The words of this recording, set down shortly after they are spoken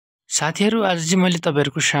साथीहरु आज चाहिँ मैले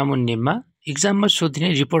तपाईहरुको सामुन्नेमा एक्जाममा सोधिने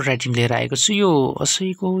रिपोर्ट राइटिङ लिएर आएको छु। यो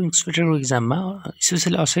असैको इन्सपेक्टरको एक्जाममा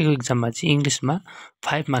स्पेशली असैको एक्जाममा चाहिँ इंग्लिशमा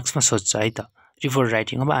 5 मार्क्समा सोध्छ है त रिपोर्ट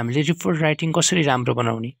राइटिङ। अब हामीले रिपोर्ट राइटिङ कसरी राम्रो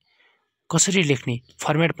बनाउने, कसरी लेख्ने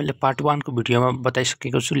फर्मेट मैले पार्ट 1 को भिडियोमा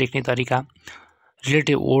बताइसकेको छु। लेख्ने तरिका,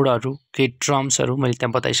 रिलेटेड वर्डहरु, के टर्म्सहरु मैले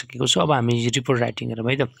त्यहाँ बताइसकेको छु। अब हामी रिपोर्ट राइटिङ हेरौँ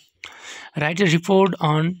है त। Right a report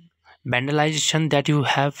on vandalization that you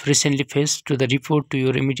have recently faced to the report to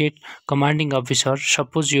your immediate commanding officer.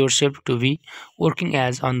 Suppose yourself to be working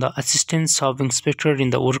as on the assistant sub inspector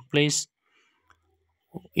in the workplace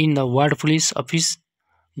in the ward police office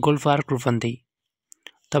Golpark Rupandehi.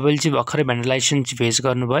 तपाईले चाहिँ भर्खरै भ्यान्डलाइजेसन चाहिँ face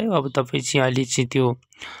गर्नुभयो। अब तपाई चाहिँ अहिले चाहिँ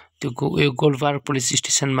त्यो गोलपार्क पुलिस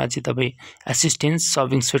स्टेसनमा चाहिँ तपाई असिस्टेन्ट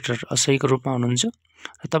सब इन्स्पेक्टर असैको रूपमा हुनुहुन्छ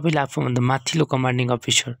र तपाईले आफूभन्दा माथिल्लो कमान्डिङ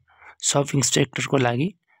अफिसर सब इन्स्पेक्टरको लागि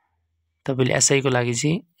तपाईले एसआई को लागि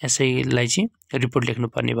चाहिँ एसआई लाई चाहिँ रिपोर्ट लेख्नु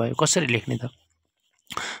पर्ने भयो। कसरी लेख्ने त?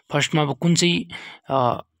 फर्स्टमा अब कुन चाहिँ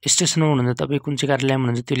स्टेसनमा हुनुहुन्छ तपाई, कुन चाहिँ कार्यालयमा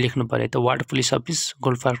हुनुहुन्छ त्यो लेख्नु पर्यो त। वार्ड पुलिस अफिस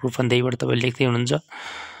गोलपार्क रूपन्देहीबाट तपाई लेख्दै हुनुहुन्छ।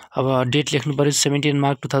 अब डेट लेख्नु पर्यो 17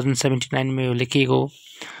 मार्च 2079 मा यो लेखिएको हो।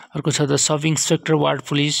 अर्को छ the sub inspector ward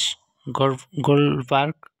police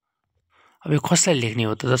Golpark. अब यो कसलाई लेख्ने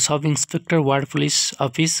हो त? The sub inspector ward police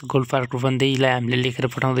office Golpark रूपन्देहीलाई हामीले लेखेर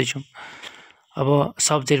पठाउँदै छौं। अब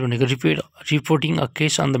सब्जेक्ट भनेको reporting a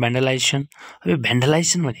case on the भ्यान्डलाइजेसन। अब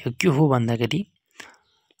भ्यान्डलाइजेसन भनेको के हो भन्दाखेरि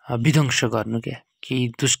विध्वंस गर्नु, के केही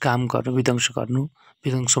दुष्काम गर्नु, विध्वंस गर्नु,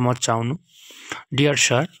 विध्वंस मचाउनु। Dear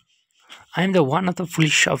sir, I am the one of the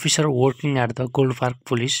police officer working at the Goldpark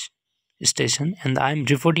police station and I am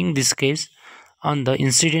reporting this case on the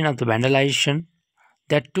incident of the vandalization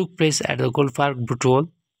that took place at the Goldpark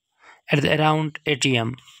patrol at around 8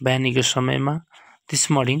 am बिहानीको समयमा this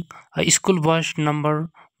morning. A school bus number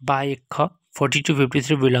by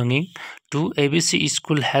 4253 belonging to ABC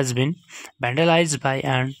school has been vandalized by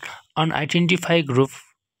an unidentified group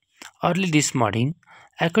early this morning.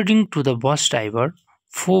 According to the bus driver,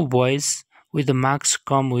 4 boys with the masks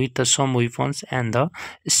come with some weapons and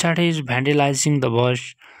started vandalizing the bus.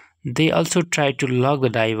 They also tried to lock the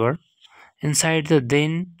driver inside.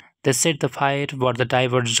 Then they set the fire, but the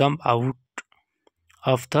driver jumped out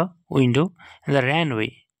of the window and ran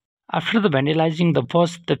away. After the vandalizing the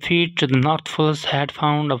bus, the feed to the North Police had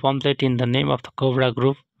found a pamphlet in the name of the Cobra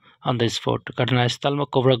Group on the spot. घटनास्थलमा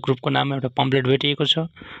cobra ग्रुपको नाममा एउटा pamphlet भेटिएको छ।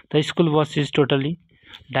 The school bus is totally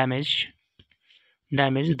damaged.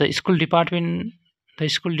 The school department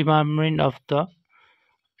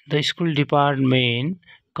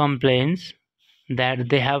complains that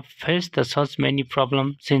they have faced such many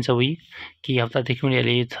problems since a week. कि हप्तादेखि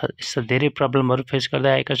उनीहरूले यस्ता धेरै प्रब्लमहरु फेस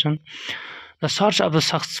गर्दै आएका छन्। The search of the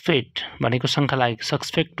suspect भनेको शंका लागेको,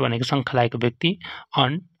 सस्पेक्ट भनेको शंका लागेको व्यक्ति,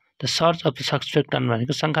 on the search of the suspect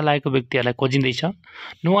भनेको शंका लागेको व्यक्तिहरुलाई खोजिँदैछ।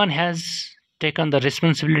 No one has taken the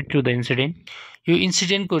responsibility to the incident. यो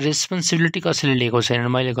इन्सिडेन्टको रेस्पोन्सिबिलिटी कसैले लिएको छैन।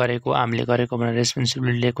 मैले गरेको, हामीले गरेको भनेर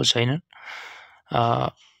रेस्पोन्सिबिलिटी लिएको छैन।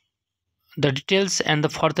 The details and the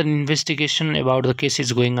further investigation about the case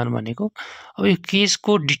is going on भनेको अब यो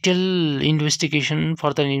केसको डिटेल इन्भेस्टिगेसन,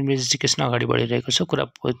 फर्दर इन्भेस्टिगेसन अगाडि बढिरहेको छ।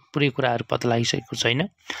 पुरै कुराहरु पत्ता लागिसकेको छैन।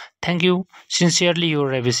 Thank you sincerely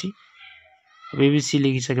your ABC. ABC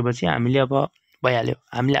लेखिसकेपछि हामीले अब भइहाल्यो,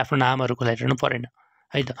 हामीले आफ्नो नामहरु खोलाइरहनु पर्दैन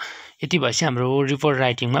है त। यति भएपछि हाम्रो रिपोर्ट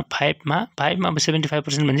राइटिङमा 5 मा अब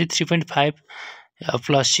 75% भने 3.5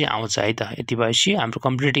 प्लस चाहिँ आउँछ है त। यति भएपछि हाम्रो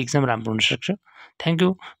कम्प्लिट एक्जाम राम्रो हुन सक्छ। Thank you.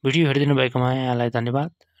 भिडियो हेरिदिनु भएकोमा यहाँलाई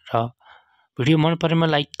धन्यवाद र भिडियो मन परेमा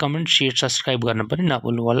लाइक, कमेन्ट, शेयर, सब्स्क्राइब गर्न पनि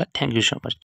नभुल्नु होला। Thank you so much.